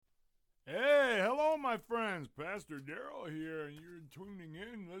my friends, Pastor Darrell here, and you're tuning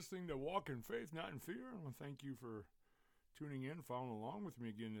in, listening to Walk in Faith, Not in Fear. I want to thank you for tuning in, following along with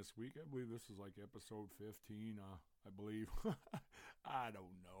me again this week. I believe this is like episode 15, I believe. I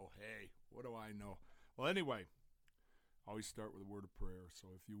don't know. Hey, what do I know? Well, anyway, I always start with a word of prayer,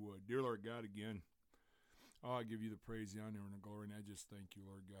 so if you would. Dear Lord God, again, I give you the praise, the honor, and the glory, and I just thank you,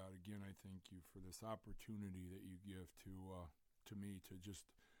 Lord God. Again, I thank you for this opportunity that you give to me to just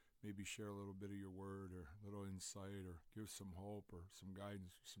maybe share a little bit of your word or a little insight or give some hope or some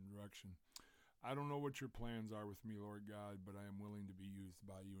guidance or some direction. I don't know what your plans are with me, Lord God, but I am willing to be used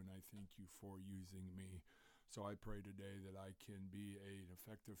by you, and I thank you for using me. So I pray today that I can be an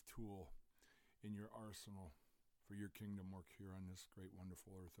effective tool in your arsenal for your kingdom work here on this great,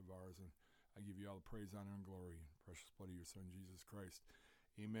 wonderful earth of ours. And I give you all the praise, honor, and glory in the precious blood of your Son, Jesus Christ.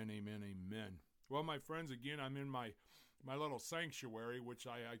 Amen, amen, amen. Well, my friends, again, I'm in my little sanctuary, which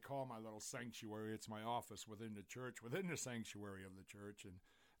I call my little sanctuary. It's my office within the church, within the sanctuary of the church. And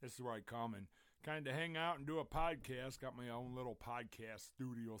this is where I come and kind of hang out and do a podcast. Got my own little podcast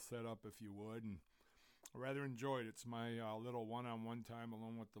studio set up, if you would. And I rather enjoy it. It's my little one-on-one time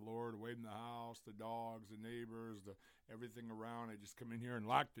alone with the Lord, away from the house, the dogs, the neighbors, everything around. I just come in here and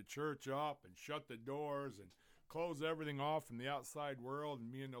lock the church up and shut the doors and close everything off from the outside world,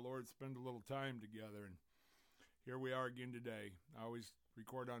 and me and the Lord spend a little time together. And here we are again today. I always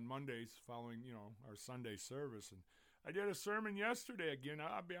record on Mondays following, our Sunday service. And I did a sermon yesterday again.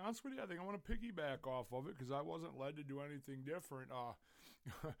 I'll be honest with you, I think I want to piggyback off of it because I wasn't led to do anything different.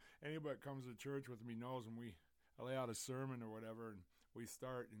 Anybody that comes to church with me knows when I lay out a sermon or whatever and we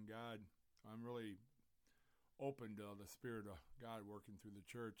start in God, I'm really open to the Spirit of God working through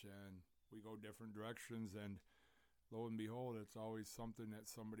the church, and we go different directions, and lo and behold, it's always something that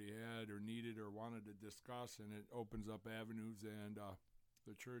somebody had or needed or wanted to discuss, and it opens up avenues, and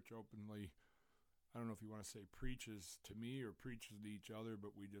the church openly, I don't know if you want to say preaches to me or preaches to each other,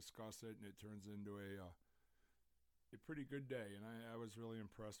 but we discuss it, and it turns into a pretty good day. And I was really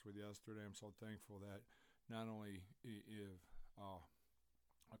impressed with yesterday. I'm so thankful that not only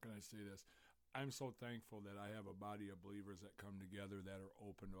how can I say this? I'm so thankful that I have a body of believers that come together that are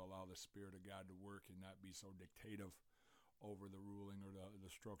open to allow the Spirit of God to work and not be so dictative over the ruling or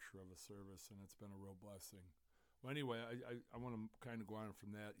the structure of a service, and it's been a real blessing. Well, anyway, I want to kind of go on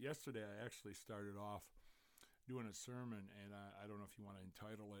from that. Yesterday, I actually started off doing a sermon, and I don't know if you want to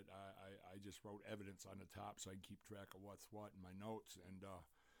entitle it. I just wrote evidence on the top so I can keep track of what's what in my notes, and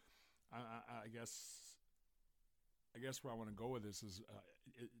I guess where I want to go with this is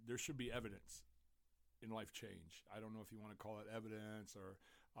there should be evidence in life change. I don't know if you want to call it evidence or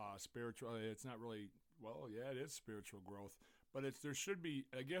spiritual. It's not really, well, yeah, it is spiritual growth. But there should be,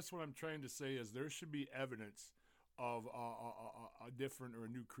 I guess what I'm trying to say is there should be evidence of a different or a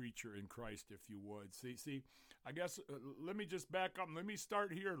new creature in Christ, if you would. See, I guess, let me just back up. Let me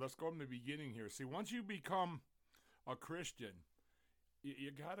start here. Let's go from the beginning here. See, once you become a Christian,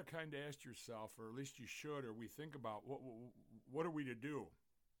 you got to kind of ask yourself, or at least you should, or we think about, what are we to do?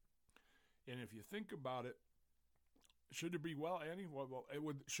 And if you think about it, should there be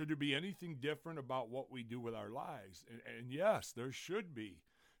should there be anything different about what we do with our lives? And yes, there should be.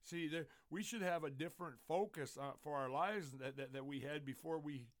 See, we should have a different focus for our lives that we had before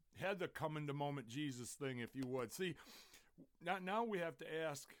we had the come into moment Jesus thing, if you would. See, now we have to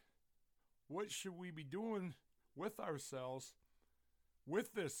ask, what should we be doing with ourselves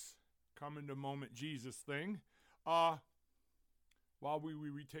with this come into moment Jesus thing while we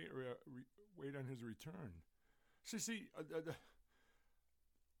wait on his return? See, the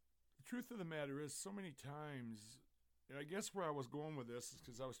truth of the matter is, so many times, and I guess where I was going with this is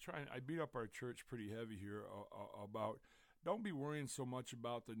because I beat up our church pretty heavy here about don't be worrying so much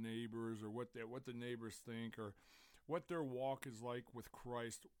about the neighbors or what the neighbors think or what their walk is like with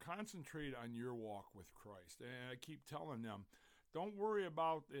Christ. Concentrate on your walk with Christ. And I keep telling them, don't worry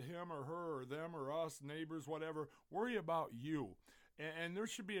about him or her or them or us, neighbors, whatever. Worry about you. And there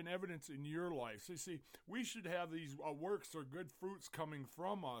should be an evidence in your life. So, see, we should have these works or good fruits coming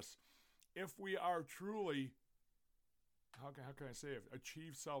from us if we are truly, how can I say it,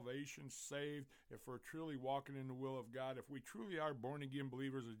 achieve salvation, saved, if we're truly walking in the will of God, if we truly are born-again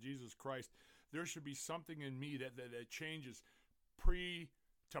believers of Jesus Christ, there should be something in me that changes pre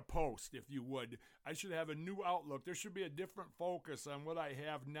to post, if you would. I should have a new outlook. There should be a different focus on what I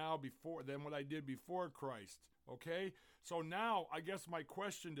have now than what I did before Christ. Okay? So now, I guess my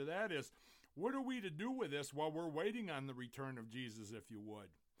question to that is, what are we to do with this while we're waiting on the return of Jesus, if you would?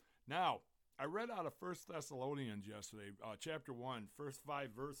 Now, I read out of 1 Thessalonians yesterday, chapter 1, first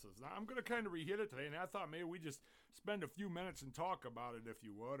 5 verses. Now, I'm going to kind of re-hit it today, and I thought maybe we just spend a few minutes and talk about it, if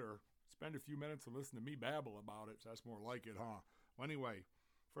you would, or spend a few minutes and listen to me babble about it. So that's more like it, huh? Well, anyway,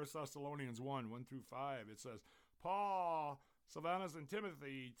 1 Thessalonians 1 through 5, it says, Paul, Silvanus, and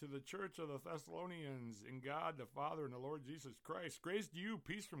Timothy, to the church of the Thessalonians, in God the Father and the Lord Jesus Christ. Grace to you,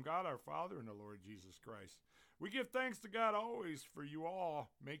 peace from God our Father and the Lord Jesus Christ. We give thanks to God always for you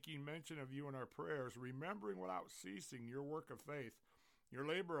all, making mention of you in our prayers, remembering without ceasing your work of faith, your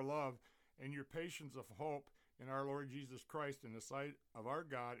labor of love, and your patience of hope in our Lord Jesus Christ in the sight of our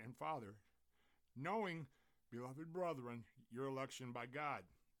God and Father, knowing, beloved brethren, your election by God.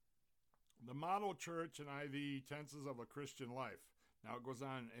 The model church and IV tenses of a Christian life. Now it goes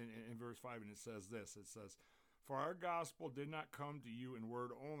on in verse 5 and it says this. It says, for our gospel did not come to you in word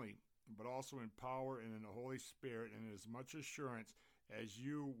only, but also in power and in the Holy Spirit and in as much assurance as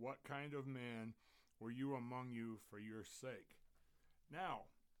you, what kind of man were you among you for your sake? Now,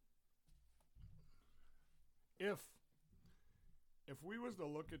 if we was to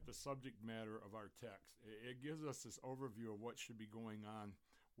look at the subject matter of our text, it gives us this overview of what should be going on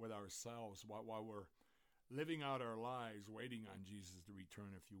with ourselves while we're living out our lives, waiting on Jesus to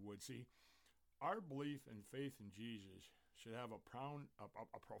return, if you would. See, our belief and faith in Jesus should have a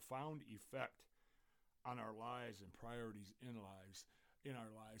profound effect on our lives and priorities in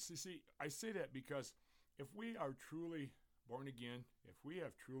our lives. See, I say that because if we are truly born again, if we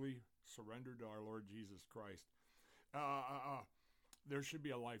have truly surrendered to our Lord Jesus Christ, there should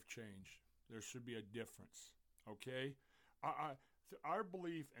be a life change. There should be a difference, okay? Our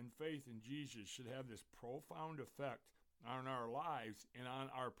belief and faith in Jesus should have this profound effect on our lives and on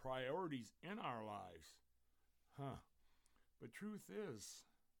our priorities in our lives. But truth is,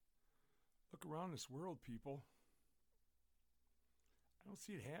 look around this world, people. I don't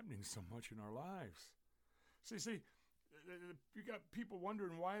see it happening so much in our lives. See, you got people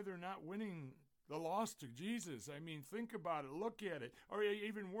wondering why they're not winning the lost to Jesus. I mean, think about it. Look at it. Or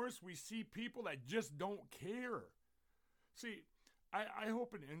even worse, we see people that just don't care. See, I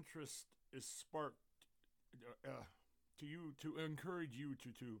hope an interest is sparked to you, to encourage you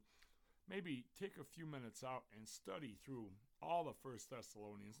to maybe take a few minutes out and study through all the First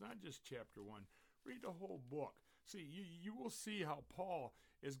Thessalonians, not just chapter 1. Read the whole book. See, you will see how Paul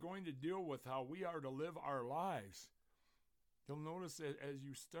is going to deal with how we are to live our lives. You'll notice that as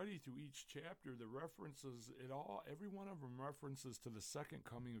you study through each chapter, the references, every one of them references to the second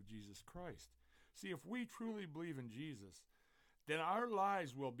coming of Jesus Christ. See, if we truly believe in Jesus, then our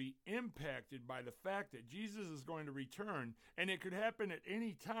lives will be impacted by the fact that Jesus is going to return, and it could happen at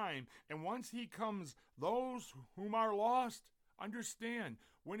any time. And once he comes, those whom are lost, understand,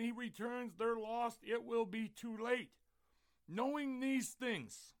 when he returns, they're lost. It will be too late. Knowing these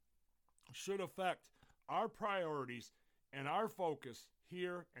things should affect our priorities and our focus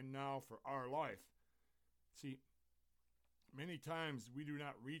here and now for our life. See, many times we do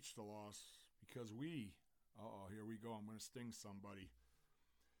not reach the lost because here we go, I'm going to sting somebody.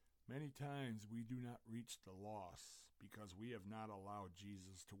 Many times we do not reach the lost because we have not allowed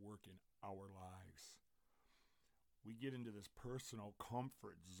Jesus to work in our lives. We get into this personal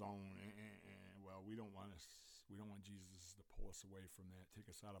comfort zone, and we don't want Jesus to pull us away from that,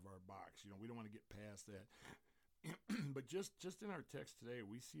 take us out of our box. We don't want to get past that. But just in our text today,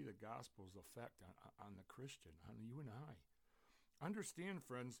 we see the gospel's effect on the Christian, on you and I. Understand,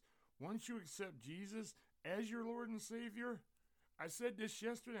 friends, once you accept Jesus as your Lord and Savior, I said this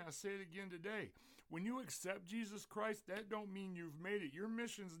yesterday, I say it again today. When you accept Jesus Christ, that don't mean you've made it. Your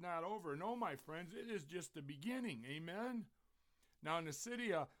mission's not over. No, my friends, it is just the beginning. Amen? Now, in the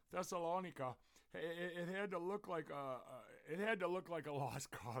city of Thessalonica, it had to look like a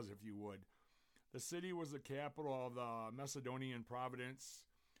lost cause, if you would. The city was the capital of the Macedonian province.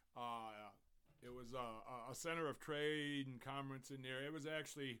 It was a center of trade and commerce in there. It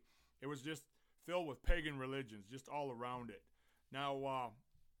was just filled with pagan religions, just all around it. Now,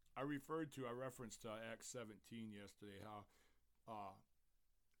 I referenced Acts 17 yesterday, how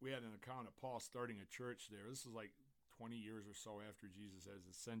we had an account of Paul starting a church there. This is like 20 years or so after Jesus has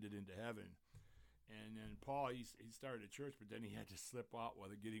ascended into heaven. And then Paul, he started a church, but then he had to slip out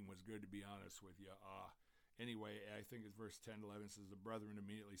while the getting was good, to be honest with you. Anyway, I think it's verse 10, 11 says, the brethren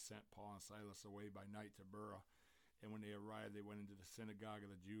immediately sent Paul and Silas away by night to Berea. And when they arrived, they went into the synagogue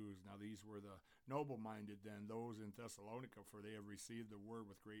of the Jews. Now these were the noble-minded then, those in Thessalonica, for they have received the word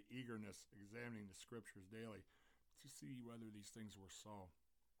with great eagerness, examining the scriptures daily to see whether these things were so.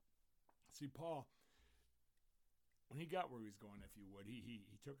 See, Paul, when he got where he was going, if you would, he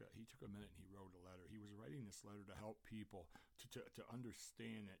took a minute and he wrote a letter. He was writing this letter to help people to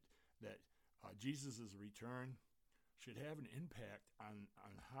understand that Jesus' return should have an impact on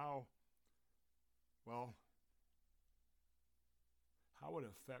how how it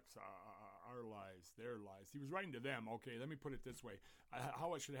affects our lives, their lives. He was writing to them. Okay, let me put it this way.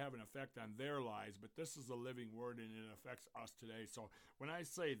 How it should have an effect on their lives, but this is a living word and it affects us today. So when I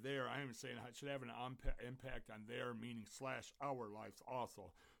say there, I am saying it should have an impact on their, meaning / our lives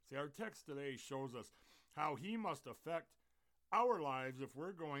also. See, our text today shows us how he must affect our lives if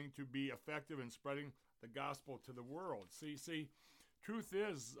we're going to be effective in spreading the gospel to the world. See, truth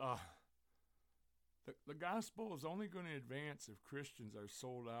is, the gospel is only going to advance if Christians are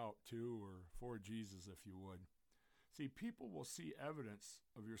sold out to or for Jesus, if you would. See, people will see evidence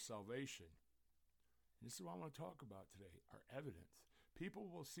of your salvation. And this is what I want to talk about today, our evidence. People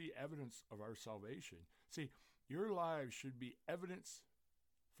will see evidence of our salvation. See, your lives should be evidence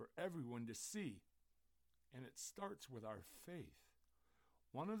for everyone to see. And it starts with our faith.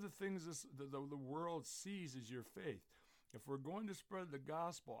 One of the things the world sees is your faith. If we're going to spread the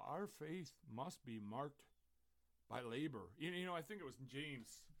gospel, our faith must be marked by labor. You know, I think it was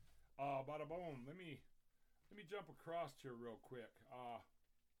James. Bada boom. Let me jump across here real quick.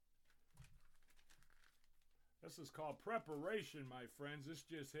 This is called preparation, my friends. This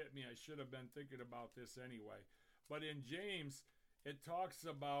just hit me. I should have been thinking about this anyway. But in James, it talks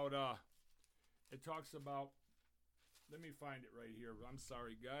about. Let me find it right here. I'm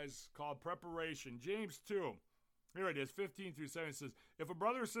sorry, guys. Called preparation. James 2. Here it is, 15 through 7 says, if a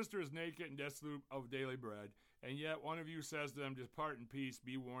brother or sister is naked and destitute of daily bread, and yet one of you says to them, depart in peace,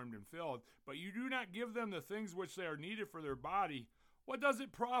 be warmed and filled, but you do not give them the things which they are needed for their body, what does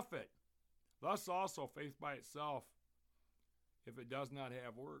it profit? Thus also faith by itself, if it does not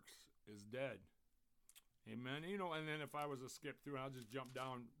have works, is dead. Amen. You know, and then if I was to skip through, and I'll just jump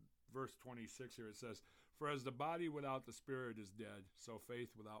down verse 26 here, it says, for as the body without the spirit is dead, so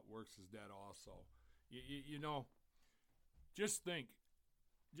faith without works is dead also. You know, just think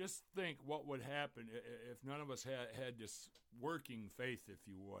what would happen if none of us had this working faith, if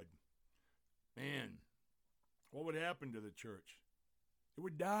you would. Man, what would happen to the church? It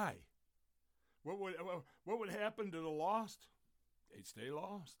would die. What would happen to the lost? They'd stay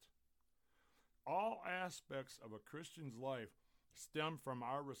lost. All aspects of a Christian's life stem from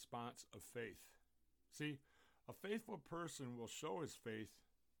our response of faith. See, a faithful person will show his faith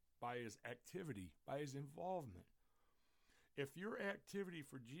by his activity, by his involvement. If your activity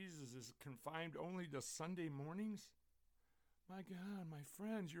for Jesus is confined only to Sunday mornings, my God, my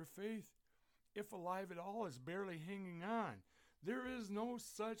friends, your faith, if alive at all, is barely hanging on. There is no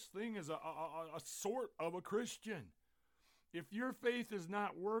such thing as a sort of a Christian. If your faith is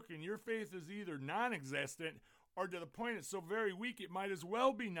not working, your faith is either non-existent or to the point it's so very weak it might as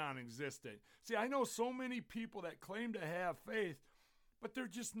well be non-existent. See, I know so many people that claim to have faith, but they're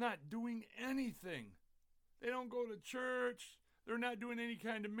just not doing anything. They don't go to church. They're not doing any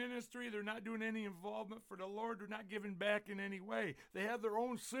kind of ministry. They're not doing any involvement for the Lord. They're not giving back in any way. They have their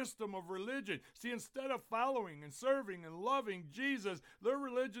own system of religion. See, instead of following and serving and loving Jesus, their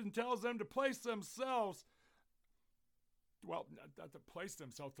religion tells them to place themselves, well, not to place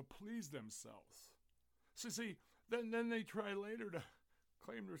themselves, to please themselves. So see, then they try later to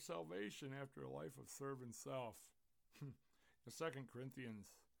claim their salvation after a life of serving self. The 2 Corinthians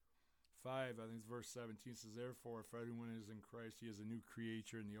 5, I think it's verse 17, says, therefore, if anyone is in Christ, he is a new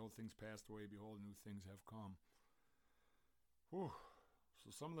creature, and the old things passed away. Behold, new things have come. Whew.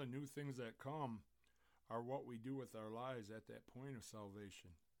 So some of the new things that come are what we do with our lives at that point of salvation,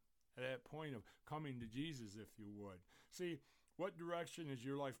 at that point of coming to Jesus, if you would. See, what direction is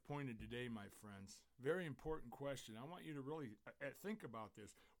your life pointed today, my friends? Very important question. I want you to really think about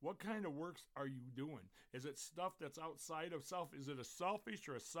this. What kind of works are you doing? Is it stuff that's outside of self? Is it a selfish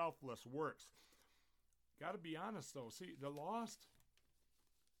or a selfless works? Got to be honest, though. See, the lost,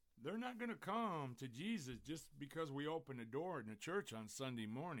 they're not going to come to Jesus just because we open the door in the church on Sunday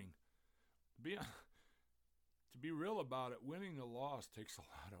morning. To be real about it, winning the lost takes a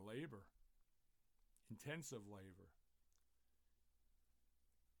lot of labor, intensive labor.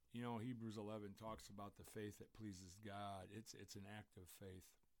 You know, Hebrews 11 talks about the faith that pleases God. It's an act of faith.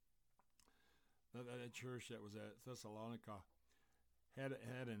 That church that was at Thessalonica had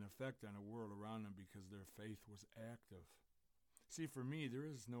an effect on the world around them because their faith was active. See, for me, there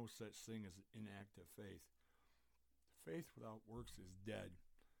is no such thing as inactive faith. Faith without works is dead.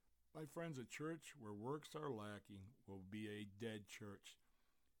 My friends, a church where works are lacking will be a dead church.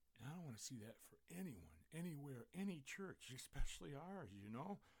 And I don't want to see that for anyone, anywhere, any church, especially ours, you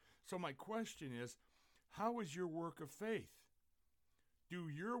know. So my question is, how is your work of faith? Do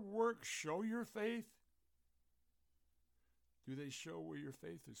your works show your faith? Do they show where your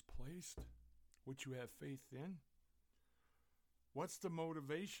faith is placed? What you have faith in? What's the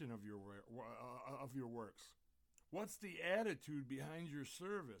motivation of your works? What's the attitude behind your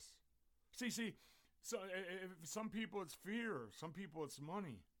service? See, so some people it's fear, some people it's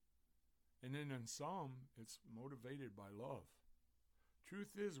money, and then in some it's motivated by love.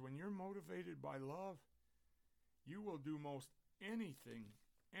 Truth is, when you're motivated by love, you will do most anything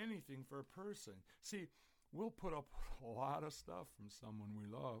for a person. See, we'll put up with a lot of stuff from someone we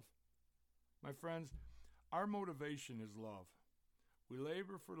love. My friends, our motivation is love. We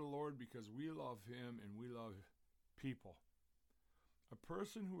labor for the Lord because we love Him and we love people. A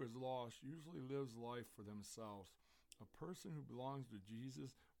person who is lost usually lives life for themselves. A person who belongs to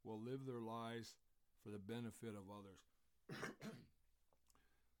Jesus will live their lives for the benefit of others.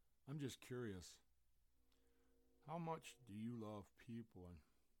 I'm just curious. How much do you love people? And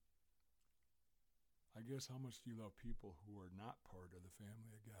I guess how much do you love people who are not part of the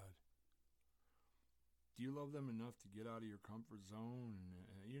family of God? Do you love them enough to get out of your comfort zone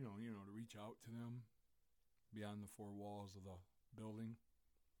and to reach out to them beyond the four walls of the building?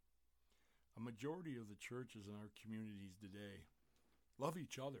 A majority of the churches in our communities today love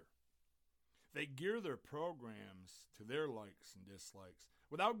each other. They gear their programs to their likes and dislikes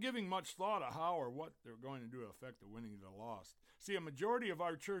without giving much thought of how or what they're going to do to affect the winning of the lost. See, a majority of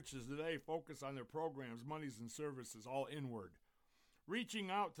our churches today focus on their programs, monies, and services all inward.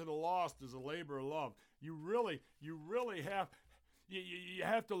 Reaching out to the lost is a labor of love. You really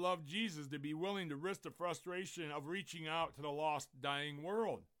have to love Jesus to be willing to risk the frustration of reaching out to the lost, dying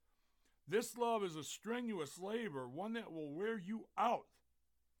world. This love is a strenuous labor, one that will wear you out.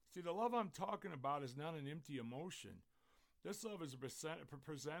 See, the love I'm talking about is not an empty emotion. This love is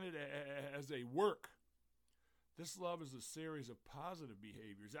presented as a work. This love is a series of positive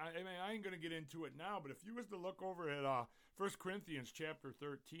behaviors. I ain't going to get into it now, but if you was to look over at 1 Corinthians chapter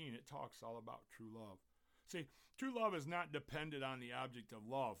 13, it talks all about true love. See, true love is not dependent on the object of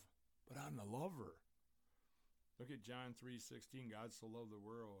love, but on the lover. Look at John 3:16. God so loved the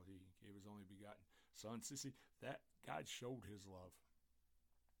world, He gave His only begotten Son. See, that God showed His love.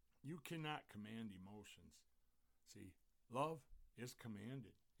 You cannot command emotions. See, love is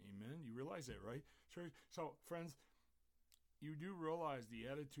commanded. Amen? You realize that, right? So, friends, you do realize the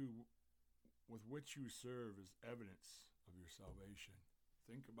attitude with which you serve is evidence of your salvation.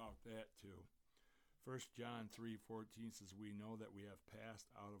 Think about that, too. 1 John 3:14 says, we know that we have passed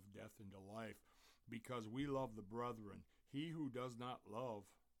out of death into life because we love the brethren. He who does not love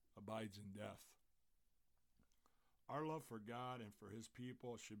abides in death. Our love for God and for His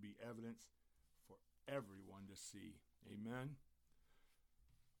people should be evidence for everyone to see. Amen?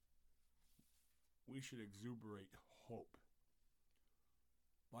 We should exuberate hope.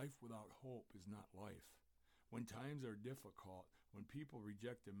 Life without hope is not life. When times are difficult, when people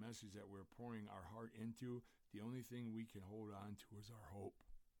reject the message that we're pouring our heart into, the only thing we can hold on to is our hope.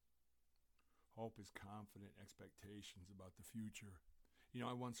 Hope is confident expectations about the future.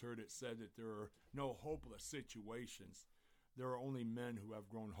 I once heard it said that there are no hopeless situations. There are only men who have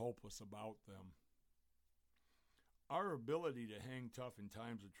grown hopeless about them. Our ability to hang tough in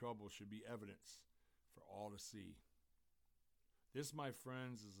times of trouble should be evidence for all to see. This, my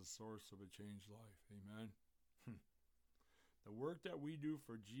friends, is the source of a changed life. Amen? The work that we do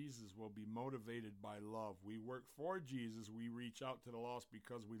for Jesus will be motivated by love. We work for Jesus. We reach out to the lost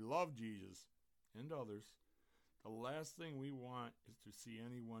because we love Jesus and others. The last thing we want is to see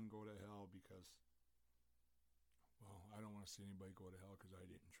anyone go to hell because, I don't want to see anybody go to hell because I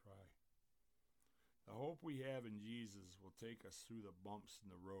didn't try. The hope we have in Jesus will take us through the bumps in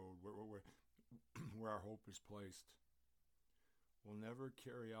the road where our hope is placed. We'll never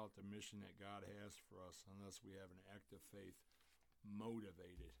carry out the mission that God has for us unless we have an active faith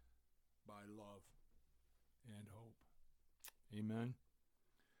motivated by love and hope. Amen.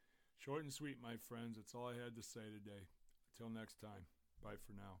 Short and sweet, my friends. That's all I had to say today. Until next time. Bye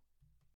for now.